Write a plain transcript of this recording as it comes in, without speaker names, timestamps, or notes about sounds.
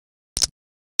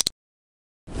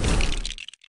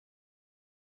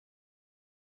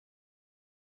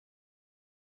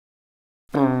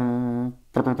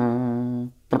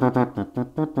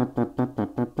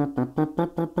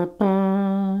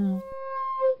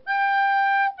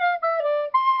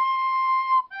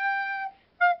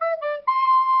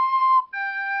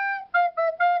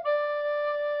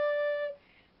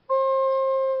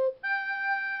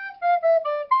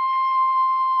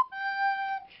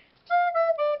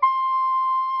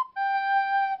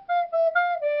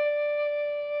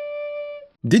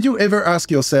Did you ever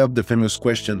ask yourself the famous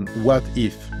question, what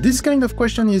if? This kind of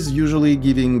question is usually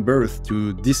giving birth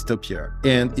to dystopia,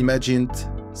 an imagined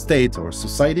state or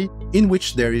society in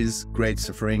which there is great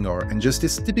suffering or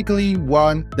injustice, typically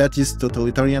one that is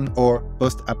totalitarian or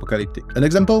post-apocalyptic. An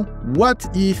example, what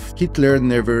if Hitler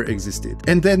never existed?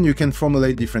 And then you can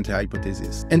formulate different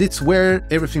hypotheses. And it's where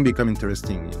everything becomes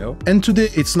interesting, you know? And today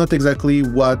it's not exactly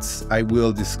what I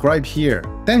will describe here.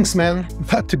 Thanks, man!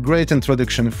 That's a great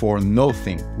introduction for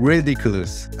nothing.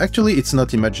 Ridiculous. Actually, it's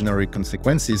not imaginary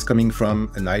consequences coming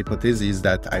from an hypothesis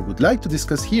that I would like to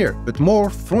discuss here, but more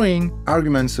throwing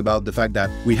arguments about the fact that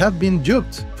we have been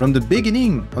duped from the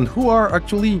beginning on who are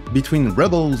actually, between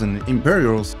rebels and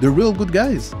Imperials, the real good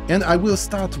guys. And I will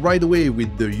start right away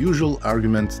with the usual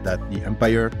argument that the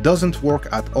Empire doesn't work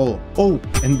at all. Oh,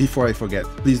 and before I forget,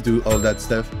 please do all that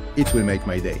stuff, it will make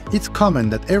my day. It's common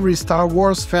that every Star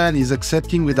Wars fan is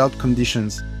accepting without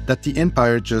conditions that the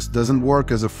Empire just doesn't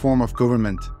work as a form of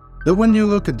government. But when you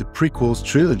look at the prequels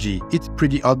trilogy, it's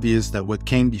pretty obvious that what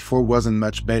came before wasn't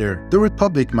much better. The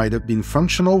Republic might have been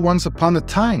functional once upon a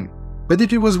time, but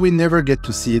if it was, we never get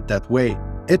to see it that way.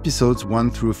 Episodes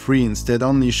 1 through 3 instead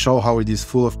only show how it is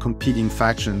full of competing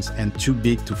factions and too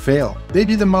big to fail.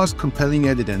 Maybe the most compelling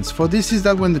evidence for this is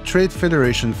that when the Trade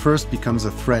Federation first becomes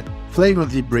a threat,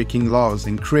 flagrantly breaking laws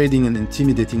and creating an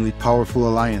intimidatingly powerful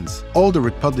alliance, all the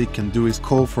Republic can do is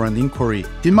call for an inquiry.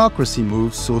 Democracy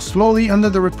moves so slowly under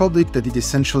the Republic that it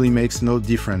essentially makes no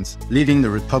difference, leaving the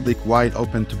Republic wide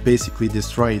open to basically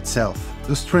destroy itself.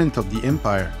 The strength of the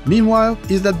Empire, meanwhile,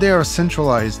 is that they are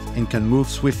centralized and can move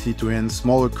swiftly to end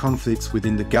smaller conflicts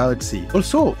within the galaxy.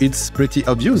 Also, it's pretty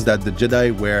obvious that the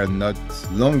Jedi were not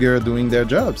longer doing their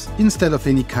jobs. Instead of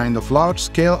any kind of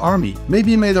large-scale army,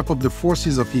 maybe made up of the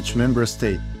forces of each member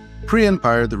state,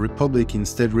 pre-Empire, the Republic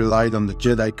instead relied on the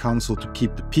Jedi Council to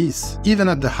keep the peace, even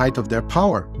at the height of their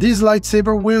power. These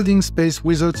lightsaber-wielding space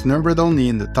wizards numbered only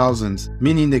in the thousands,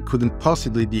 meaning they couldn't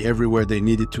possibly be everywhere they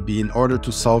needed to be in order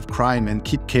to solve crime and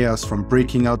keep chaos from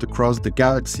breaking out across the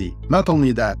galaxy. Not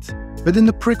only that, but in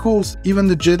the prequels, even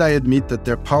the Jedi admit that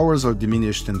their powers are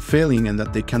diminished and failing and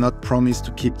that they cannot promise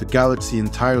to keep the galaxy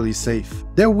entirely safe.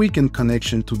 Their weakened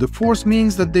connection to the Force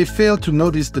means that they fail to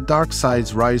notice the dark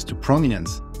side's rise to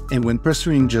prominence. And when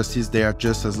pursuing justice, they are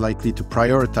just as likely to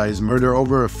prioritize murder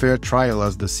over a fair trial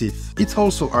as the Sith. It's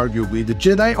also arguably the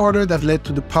Jedi Order that led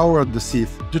to the power of the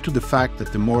Sith, due to the fact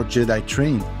that the more Jedi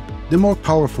trained, the more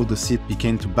powerful the Sith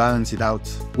became to balance it out.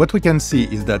 What we can see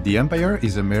is that the Empire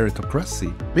is a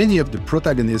meritocracy. Many of the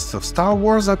protagonists of Star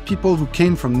Wars are people who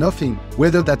came from nothing,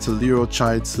 whether that's a literal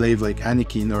child slave like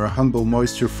Anakin or a humble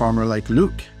moisture farmer like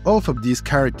Luke. Both of these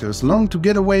characters long to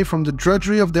get away from the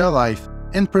drudgery of their life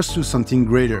and pursue something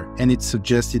greater, and it's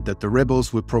suggested that the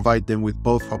rebels will provide them with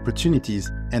both opportunities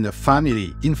and a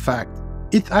family. In fact,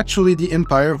 it's actually the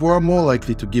Empire who are more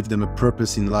likely to give them a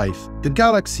purpose in life. The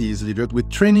galaxy is littered with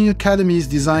training academies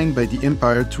designed by the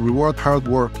Empire to reward hard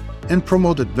work and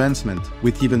promote advancement,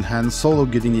 with even Han Solo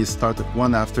getting his start at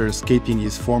one after escaping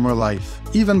his former life.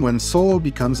 Even when Solo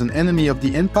becomes an enemy of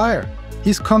the Empire,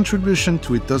 his contribution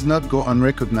to it does not go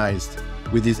unrecognized,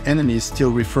 with his enemies still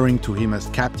referring to him as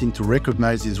captain to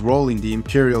recognize his role in the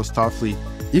Imperial Starfleet.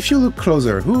 If you look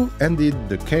closer, who ended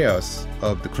the chaos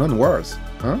of the Clone Wars?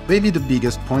 Maybe the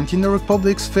biggest point in the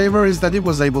Republic's favor is that it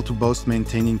was able to boast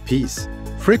maintaining peace,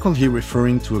 frequently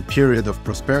referring to a period of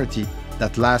prosperity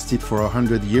that lasted for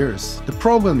 100 years. The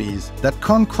problem is that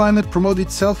calm climate promoted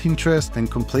self-interest and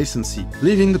complacency,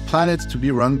 leaving the planet to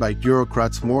be run by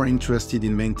bureaucrats more interested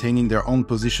in maintaining their own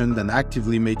position than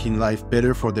actively making life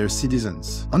better for their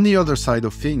citizens. On the other side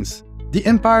of things, the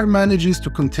Empire manages to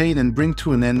contain and bring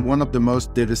to an end one of the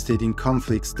most devastating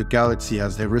conflicts the galaxy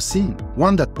has ever seen,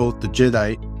 one that both the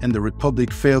Jedi and the Republic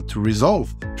failed to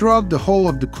resolve. Throughout the whole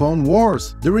of the Clone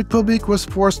Wars, the Republic was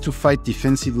forced to fight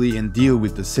defensively and deal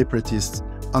with the Separatists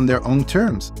on their own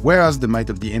terms, whereas the might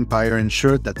of the Empire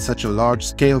ensured that such a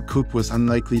large-scale coup was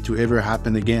unlikely to ever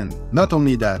happen again. Not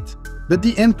only that, but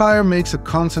the Empire makes a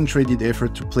concentrated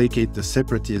effort to placate the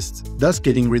Separatists, thus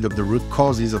getting rid of the root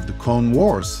causes of the Clone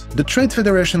Wars. The Trade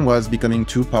Federation was becoming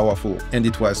too powerful, and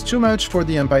it was too much for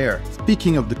the Empire.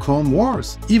 Speaking of the Clone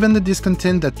Wars, even the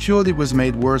discontent that purely was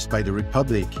made worse by the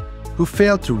Republic, who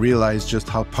failed to realize just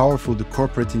how powerful the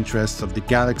corporate interests of the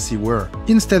galaxy were.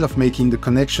 Instead of making the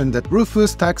connection that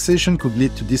ruthless taxation could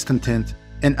lead to discontent,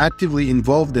 and actively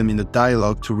involve them in a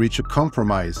dialogue to reach a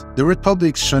compromise, the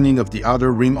Republic's shunning of the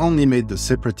Outer Rim only made the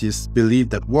Separatists believe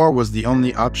that war was the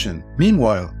only option.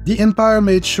 Meanwhile, the Empire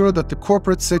made sure that the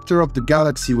corporate sector of the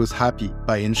galaxy was happy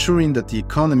by ensuring that the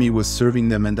economy was serving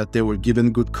them and that they were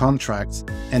given good contracts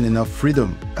and enough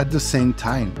freedom at the same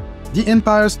time. The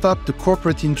Empire stopped the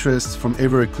corporate interests from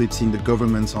ever eclipsing the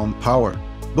government's own power,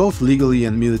 both legally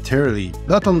and militarily.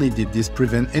 Not only did this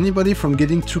prevent anybody from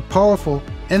getting too powerful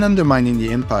and undermining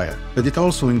the Empire, but it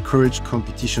also encouraged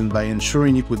competition by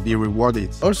ensuring it would be rewarded.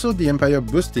 Also, the Empire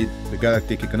boosted the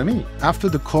galactic economy. After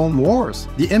the Cold Wars,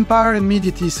 the Empire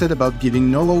immediately set about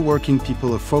giving normal working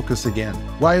people a focus again,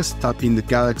 while stopping the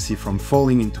galaxy from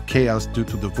falling into chaos due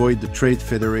to the void the Trade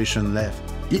Federation left.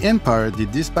 The Empire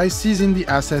did this by seizing the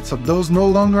assets of those no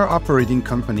longer operating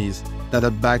companies that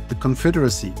had backed the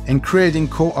Confederacy and creating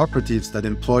cooperatives that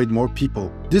employed more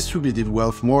people, distributed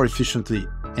wealth more efficiently,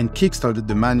 and kickstarted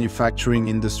the manufacturing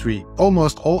industry.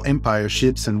 Almost all Empire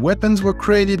ships and weapons were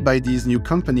created by these new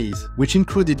companies, which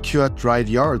included Kuat Drive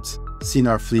Yards,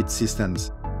 Sinar Fleet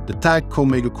Systems, the TAG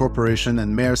Comega Corporation,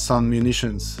 and Mearson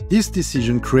Munitions. This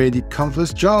decision created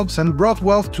countless jobs and brought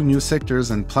wealth to new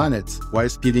sectors and planets,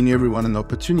 whilst giving everyone an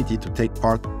opportunity to take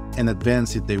part and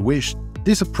advance if they wished.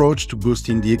 This approach to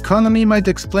boosting the economy might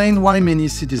explain why many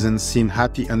citizens seem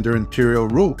happy under Imperial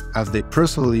rule, as they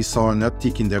personally saw an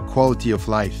uptick in their quality of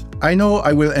life. I know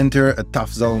I will enter a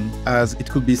tough zone, as it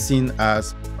could be seen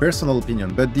as personal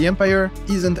opinion, but the Empire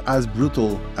isn't as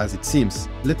brutal as it seems.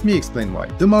 Let me explain why.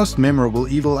 The most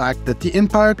memorable evil act that the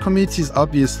Empire commits is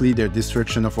obviously their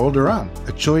destruction of Alderaan,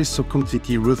 a choice so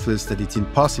completely ruthless that it's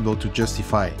impossible to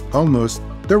justify. Almost.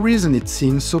 The reason it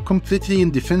seems so completely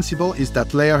indefensible is that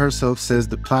Leia herself says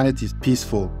the planet is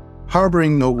peaceful,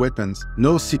 harboring no weapons,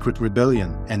 no secret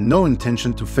rebellion, and no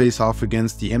intention to face off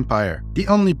against the Empire. The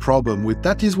only problem with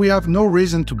that is we have no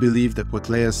reason to believe that what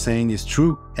Leia is saying is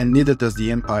true, and neither does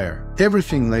the Empire.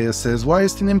 Everything Leia says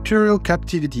whilst in Imperial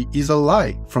captivity is a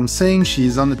lie, from saying she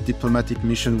is on a diplomatic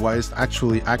mission whilst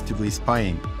actually actively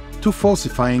spying, to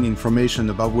falsifying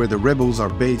information about where the rebels are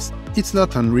based. It's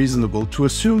not unreasonable to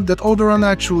assume that Alderaan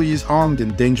actually is armed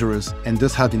and dangerous and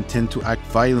does have intent to act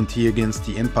violently against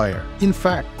the Empire. In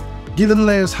fact, given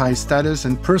Leia's high status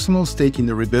and personal stake in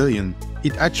the rebellion,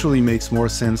 it actually makes more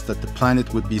sense that the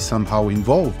planet would be somehow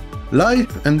involved.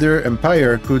 Life under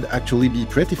Empire could actually be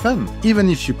pretty fun, even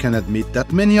if you can admit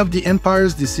that many of the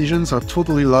Empire's decisions are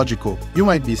totally logical. You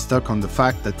might be stuck on the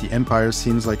fact that the Empire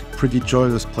seems like a pretty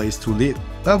joyless place to live.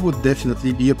 That would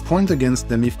definitely be a point against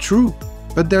them if true,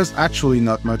 but there's actually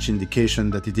not much indication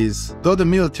that it is, though the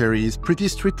military is pretty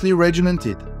strictly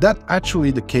regimented. That's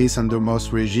actually the case under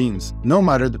most regimes, no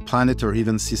matter the planet or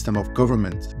even system of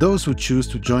government. Those who choose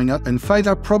to join up and fight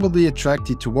are probably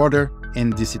attracted to order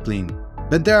and discipline.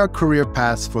 But there are career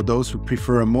paths for those who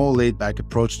prefer a more laid-back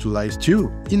approach to life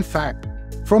too. In fact,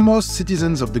 for most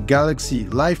citizens of the galaxy,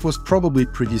 life was probably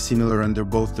pretty similar under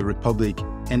both the Republic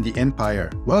and the Empire.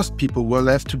 Most people were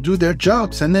left to do their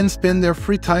jobs and then spend their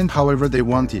free time however they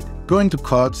wanted, going to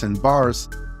clubs and bars,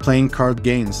 playing card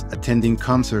games, attending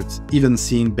concerts, even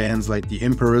seeing bands like the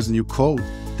Emperor's New Code.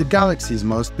 The galaxy's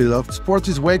most beloved sport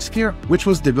is wake skier, which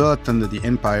was developed under the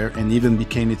Empire and even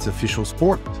became its official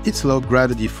sport. It's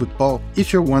low-gravity football.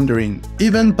 If you're wondering,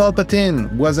 even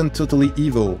Palpatine wasn't totally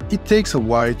evil. It takes a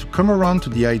while to come around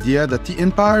to the idea that the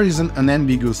Empire isn't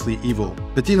unambiguously evil.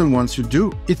 But even once you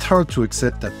do, it's hard to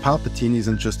accept that Palpatine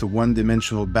isn't just a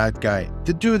one-dimensional bad guy.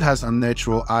 The dude has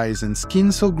unnatural eyes and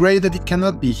skin so gray that it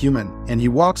cannot be human, and he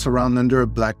walks around under a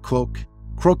black cloak,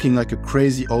 croaking like a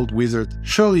crazy old wizard.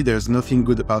 Surely there's nothing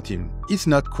good about him. It's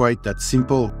not quite that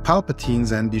simple.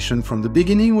 Palpatine's ambition from the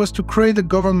beginning was to create a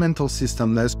governmental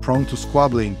system less prone to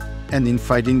squabbling and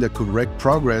infighting that could wreck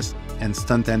progress and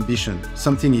stunt ambition,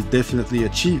 something he definitely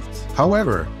achieved.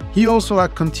 However, he also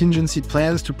had contingency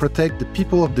plans to protect the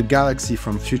people of the galaxy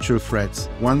from future threats,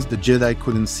 ones the Jedi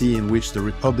couldn't see and which the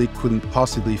Republic couldn't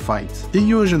possibly fight. The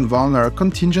Yuuzhan Vong are a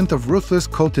contingent of ruthless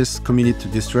cultists committed to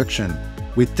destruction,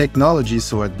 with technology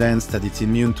so advanced that it's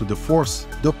immune to the Force,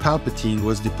 though Palpatine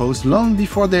was deposed long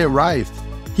before they arrived.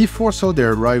 He foresaw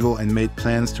their arrival and made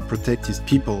plans to protect his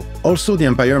people. Also, the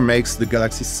Empire makes the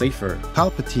galaxy safer.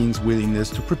 Palpatine's willingness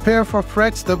to prepare for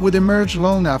threats that would emerge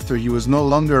long after he was no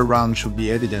longer around should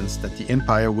be evidence that the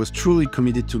Empire was truly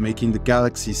committed to making the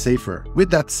galaxy safer.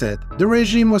 With that said, the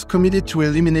regime was committed to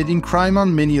eliminating crime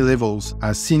on many levels,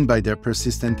 as seen by their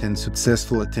persistent and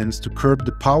successful attempts to curb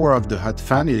the power of the Hutt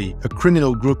family, a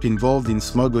criminal group involved in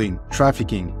smuggling,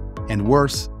 trafficking, and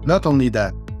worse. Not only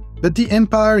that, But the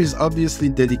Empire is obviously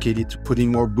dedicated to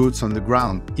putting more boots on the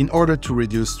ground in order to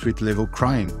reduce street-level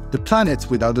crime. The planets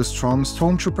without a strong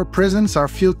stormtrooper presence are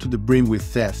filled to the brim with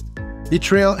theft,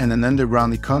 betrayal and an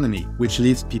underground economy, which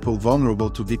leaves people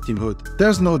vulnerable to victimhood.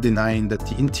 There's no denying that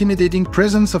the intimidating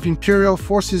presence of Imperial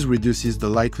forces reduces the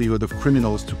likelihood of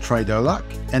criminals to try their luck,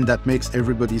 and that makes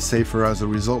everybody safer as a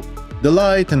result. The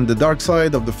light and the dark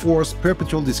side of the Force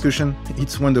perpetual discussion,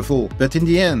 it's wonderful, but in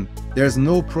the end, there's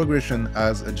no progression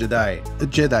as a Jedi. The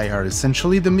Jedi are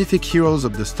essentially the mythic heroes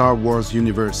of the Star Wars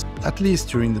universe, at least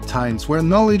during the times where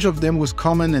knowledge of them was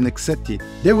common and accepted.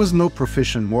 There was no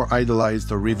profession more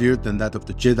idolized or revered than that of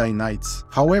the Jedi Knights.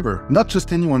 However, not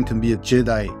just anyone can be a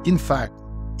Jedi. In fact,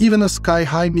 even a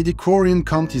sky-high midi-chlorian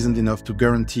count isn't enough to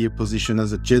guarantee a position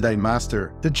as a Jedi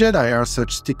Master. The Jedi are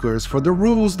such sticklers for the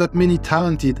rules that many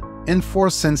talented and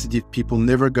Force-sensitive people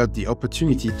never got the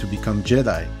opportunity to become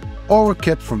Jedi, or were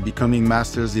kept from becoming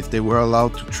Masters if they were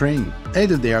allowed to train.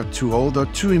 Either they are too old or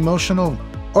too emotional,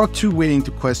 or too willing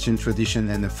to question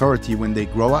tradition and authority when they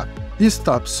grow up. This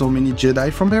stops so many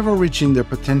Jedi from ever reaching their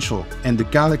potential, and the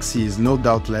galaxy is no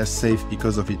doubt less safe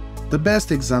because of it. The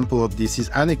best example of this is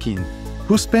Anakin,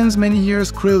 who spends many years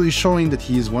clearly showing that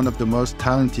he is one of the most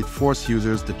talented Force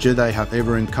users the Jedi have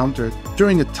ever encountered,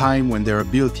 during a time when their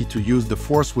ability to use the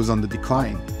Force was on the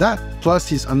decline. That, plus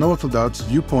his unorthodox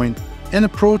viewpoint and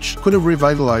approach, could have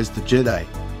revitalized the Jedi.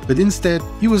 But instead,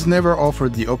 he was never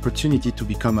offered the opportunity to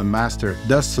become a Master,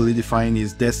 thus solidifying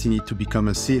his destiny to become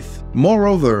a Sith.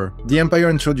 Moreover, the Empire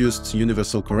introduced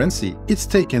universal currency. It's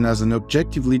taken as an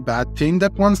objectively bad thing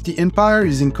that once the Empire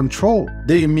is in control,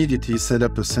 they immediately set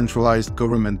up a centralized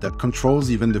government that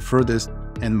controls even the furthest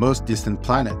and most distant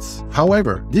planets.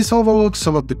 However, this overlooks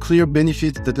some of the clear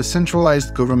benefits that a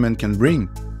centralized government can bring,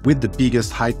 with the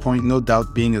biggest high point no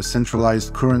doubt being a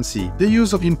centralized currency. The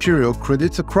use of Imperial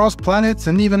credits across planets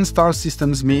and even star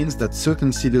systems means that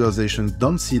certain civilizations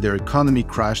don't see their economy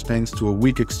crash thanks to a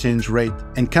weak exchange rate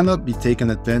and cannot be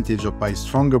taken advantage of by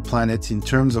stronger planets in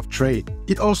terms of trade.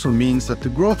 It also means that the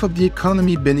growth of the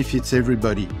economy benefits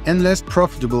everybody, and less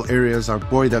profitable areas are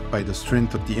buoyed up by the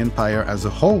strength of the Empire as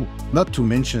a whole. Not to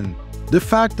mention, the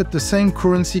fact that the same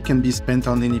currency can be spent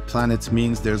on any planet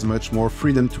means there's much more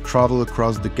freedom to travel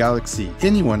across the galaxy.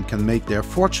 Anyone can make their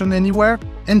fortune anywhere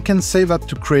and can save up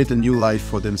to create a new life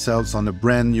for themselves on a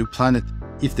brand new planet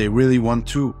if they really want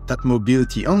to. That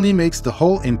mobility only makes the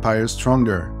whole Empire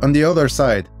stronger. On the other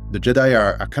side, the Jedi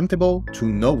are accountable to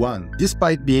no one.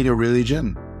 Despite being a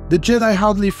religion, the Jedi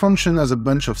hardly function as a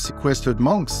bunch of sequestered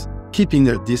monks, keeping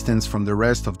their distance from the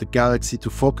rest of the galaxy to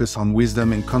focus on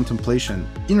wisdom and contemplation.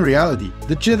 In reality,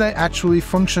 the Jedi actually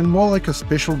function more like a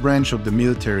special branch of the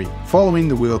military, following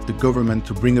the will of the government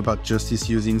to bring about justice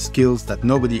using skills that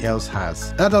nobody else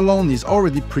has. That alone is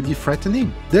already pretty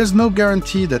threatening. There's no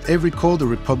guarantee that every call the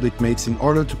Republic makes in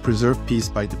order to preserve peace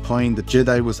by deploying the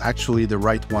Jedi was actually the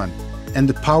right one, and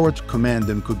the power to command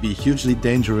them could be hugely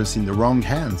dangerous in the wrong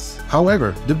hands.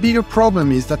 However, the bigger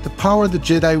problem is that the power the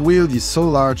Jedi wield is so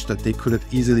large that they could have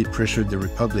easily pressured the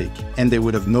Republic, and they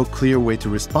would have no clear way to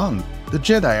respond. The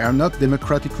Jedi are not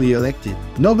democratically elected.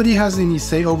 Nobody has any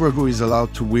say over who is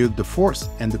allowed to wield the Force,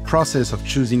 and the process of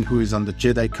choosing who is on the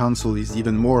Jedi Council is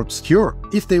even more obscure.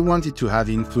 If they wanted to have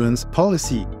influence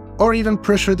policy, or even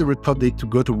pressure the Republic to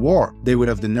go to war, they would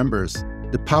have the numbers,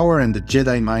 the power and the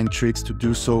Jedi mind tricks to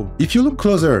do so. If you look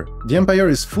closer, the Empire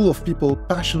is full of people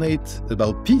passionate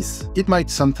about peace. It might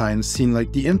sometimes seem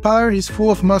like the Empire is full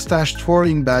of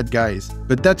mustache-twirling bad guys,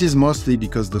 but that is mostly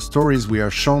because the stories we are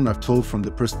shown are told from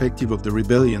the perspective of the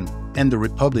Rebellion and the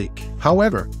Republic.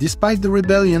 However, despite the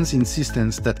Rebellion's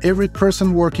insistence that every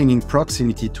person working in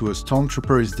proximity to a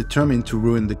stormtrooper is determined to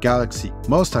ruin the galaxy,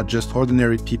 most are just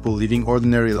ordinary people living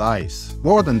ordinary lives.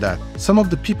 More than that, some of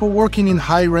the people working in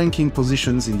high-ranking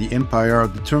positions in the Empire are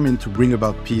determined to bring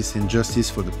about peace and justice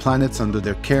for the planets under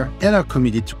their care and are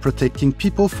committed to protecting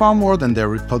people far more than their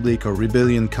Republic or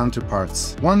Rebellion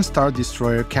counterparts. One Star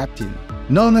Destroyer captain,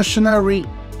 known as Shannari,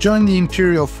 joined the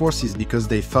Imperial forces because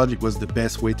they thought it was the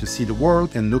best way to see the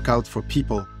world and look out for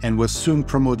people, and was soon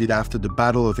promoted after the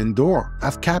Battle of Endor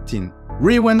as captain.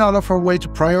 Rey went out of her way to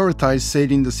prioritize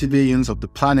saving the civilians of the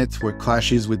planets where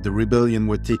clashes with the Rebellion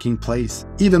were taking place,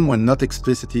 even when not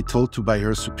explicitly told to by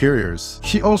her superiors.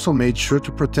 She also made sure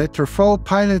to protect her fellow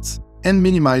pilots and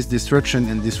minimize destruction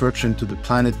and disruption to the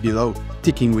planet below,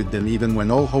 sticking with them even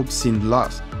when all hope seemed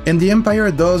lost. And the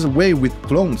Empire does away with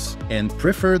clones and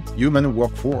preferred human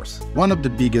workforce. One of the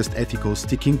biggest ethical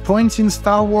sticking points in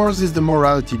Star Wars is the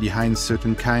morality behind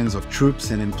certain kinds of troops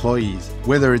and employees,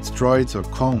 whether it's droids or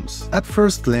clones. At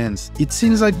first glance, it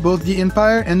seems like both the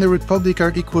Empire and the Republic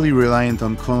are equally reliant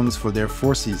on clones for their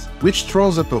forces, which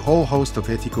throws up a whole host of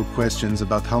ethical questions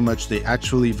about how much they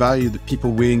actually value the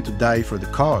people willing to die for the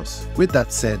cause. With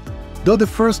that said, though the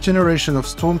first generation of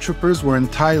stormtroopers were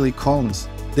entirely clones,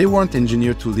 they weren't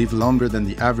engineered to live longer than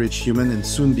the average human and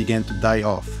soon began to die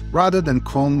off. Rather than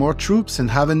clone more troops and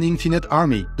have an infinite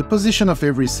army, the position of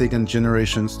every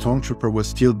second-generation stormtrooper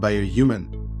was filled by a human,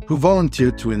 who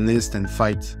volunteered to enlist and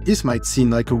fight. This might seem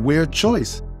like a weird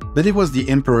choice, but it was the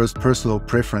Emperor's personal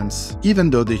preference. Even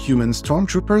though the human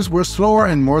stormtroopers were slower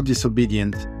and more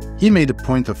disobedient, he made a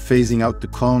point of phasing out the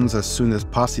clones as soon as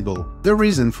possible. The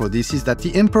reason for this is that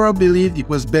the Emperor believed it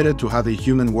was better to have a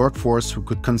human workforce who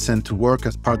could consent to work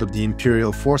as part of the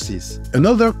Imperial forces.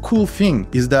 Another cool thing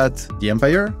is that the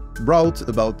Empire brought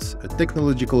about a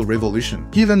technological revolution.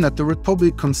 Given that the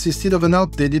Republic consisted of an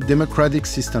outdated democratic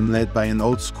system led by an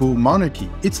old-school monarchy,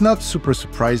 it's not super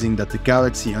surprising that the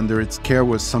galaxy under its care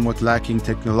was somewhat lacking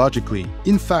technologically.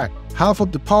 In fact, half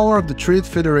of the power of the Trade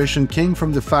Federation came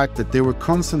from the fact that they were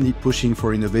constantly pushing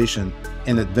for innovation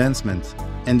and advancement,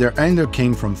 and their anger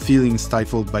came from feeling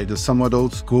stifled by the somewhat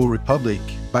old-school Republic.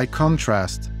 By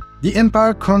contrast, the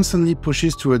Empire constantly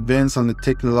pushes to advance on a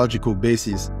technological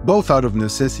basis, both out of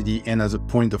necessity and as a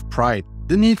point of pride.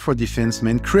 The need for defense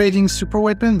meant creating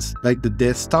superweapons, like the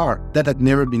Death Star, that had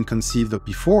never been conceived of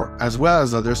before, as well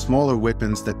as other smaller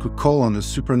weapons that could call on a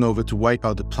supernova to wipe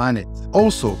out the planet.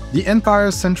 Also, the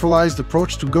Empire's centralized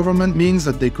approach to government means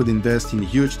that they could invest in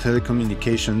huge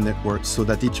telecommunication networks so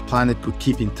that each planet could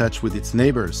keep in touch with its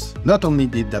neighbors. Not only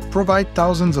did that provide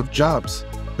thousands of jobs,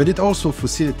 but it also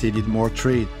facilitated more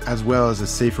trade, as well as a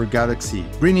safer galaxy.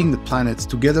 Bringing the planets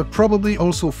together probably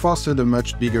also fostered a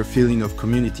much bigger feeling of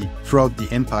community throughout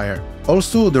the Empire.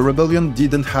 Also, the Rebellion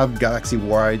didn't have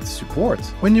galaxy-wide support.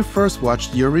 When you first watch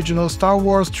the original Star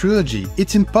Wars trilogy,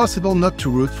 it's impossible not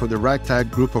to root for the ragtag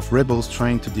group of rebels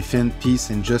trying to defend peace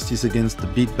and justice against the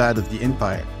big bad of the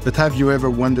Empire. But have you ever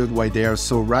wondered why they are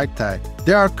so ragtag?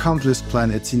 There are countless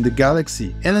planets in the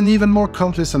galaxy, and an even more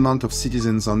countless amount of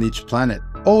citizens on each planet,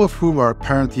 all of whom are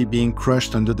apparently being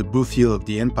crushed under the boot heel of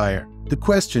the Empire. The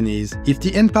question is, if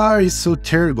the Empire is so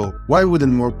terrible, why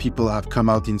wouldn't more people have come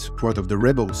out in support of the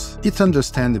rebels? It's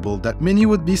understandable that many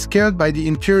would be scared by the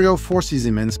Imperial forces'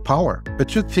 immense power,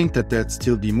 but you'd think that there'd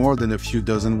still be more than a few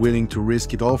dozen willing to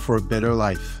risk it all for a better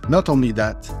life. Not only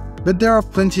that, but there are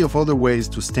plenty of other ways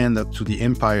to stand up to the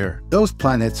Empire. Those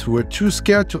planets who were too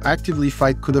scared to actively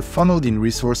fight could have funneled in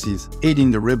resources,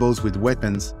 aiding the rebels with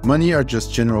weapons, money, or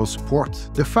just general support.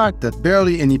 The fact that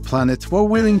barely any planets were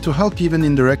willing to help even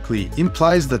indirectly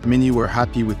implies that many were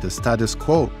happy with the status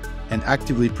quo and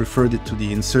actively preferred it to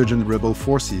the insurgent rebel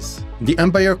forces. The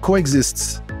Empire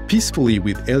coexists peacefully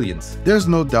with aliens. There's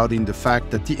no doubting the fact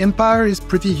that the Empire is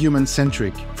pretty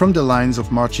human-centric, from the lines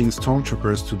of marching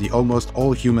stormtroopers to the almost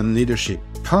all-human leadership.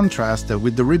 Contrast that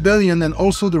with the Rebellion and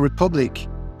also the Republic,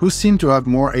 who seem to have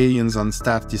more aliens on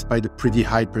staff despite a pretty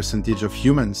high percentage of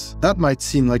humans. That might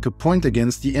seem like a point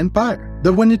against the Empire.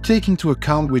 But when you take into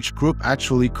account which group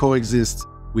actually coexists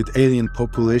with alien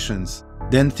populations,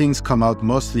 then things come out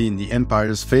mostly in the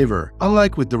Empire's favor.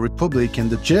 Unlike with the Republic and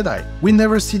the Jedi, we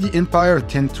never see the Empire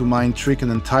attempt to mind trick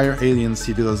an entire alien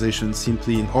civilization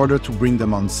simply in order to bring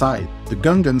them on side. The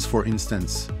Gungans, for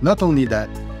instance. Not only that,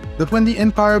 but when the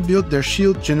Empire built their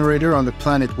shield generator on a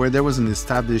planet where there was an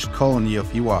established colony of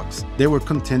Ewoks, they were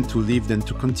content to leave them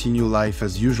to continue life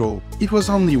as usual. It was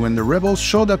only when the rebels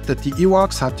showed up that the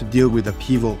Ewoks had to deal with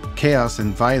upheaval, chaos,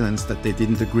 and violence that they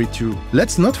didn't agree to.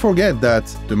 Let's not forget that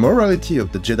the morality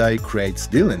of the Jedi creates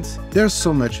villains. There's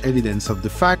so much evidence of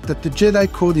the fact that the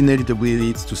Jedi code inevitably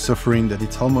leads to suffering that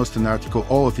it's almost an article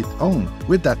all of its own.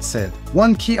 With that said,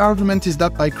 one key argument is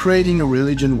that by creating a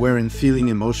religion wherein feeling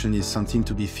emotion is something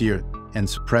to be feared and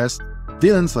suppressed,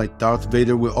 villains like Darth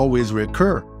Vader will always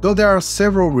recur. Though there are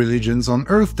several religions on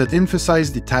Earth that emphasize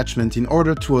detachment in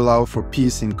order to allow for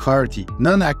peace and clarity,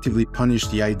 none actively punish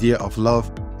the idea of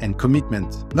love and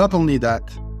commitment. Not only that,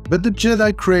 but the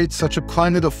Jedi create such a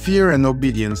climate of fear and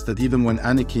obedience that even when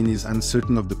Anakin is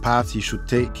uncertain of the path he should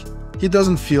take, he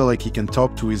doesn't feel like he can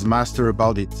talk to his master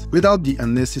about it. Without the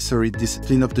unnecessary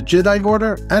discipline of the Jedi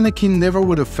Order, Anakin never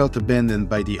would have felt abandoned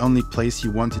by the only place he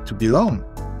wanted to belong.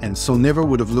 and so never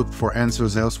would have looked for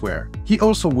answers elsewhere. He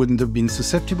also wouldn't have been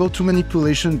susceptible to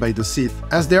manipulation by the Sith,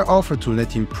 as their offer to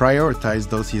let him prioritize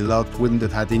those he loved wouldn't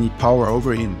have had any power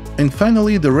over him. And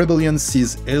finally, the rebellion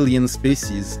sees alien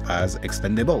species as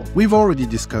expendable. We've already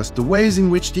discussed the ways in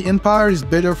which the Empire is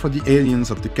better for the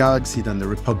aliens of the galaxy than the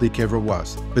Republic ever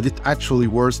was, but it's actually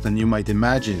worse than you might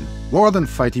imagine. More than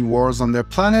fighting wars on their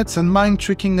planets and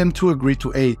mind-tricking them to agree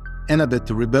to aid and abet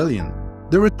the rebellion.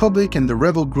 The Republic and the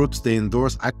rebel groups they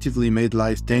endorse actively made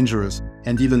life dangerous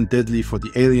and even deadly for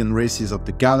the alien races of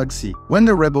the galaxy when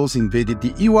the rebels invaded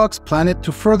the Ewoks' planet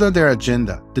to further their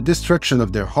agenda. The destruction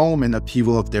of their home and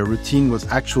upheaval of their routine was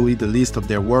actually the least of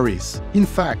their worries. In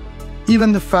fact,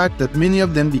 even the fact that many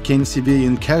of them became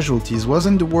civilian casualties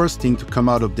wasn't the worst thing to come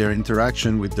out of their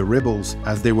interaction with the rebels,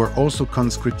 as they were also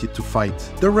conscripted to fight.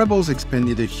 The rebels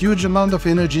expended a huge amount of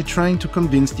energy trying to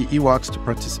convince the Ewoks to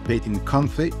participate in the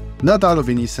conflict, not out of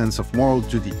any sense of moral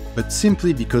duty, but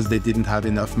simply because they didn't have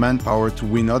enough manpower to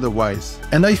win otherwise.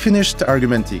 And I finished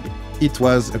argumenting. It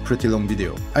was a pretty long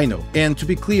video, I know. And to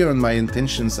be clear on my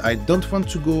intentions, I don't want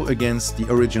to go against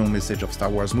the original message of Star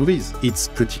Wars movies. It's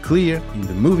pretty clear in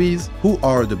the movies who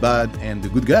are the bad and the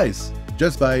good guys,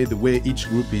 just by the way each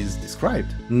group is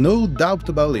described. No doubt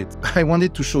about it. I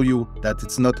wanted to show you that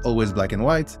it's not always black and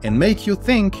white and make you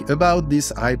think about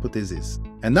this hypothesis.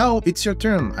 And now it's your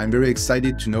turn. I'm very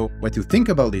excited to know what you think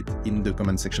about it in the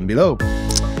comment section below.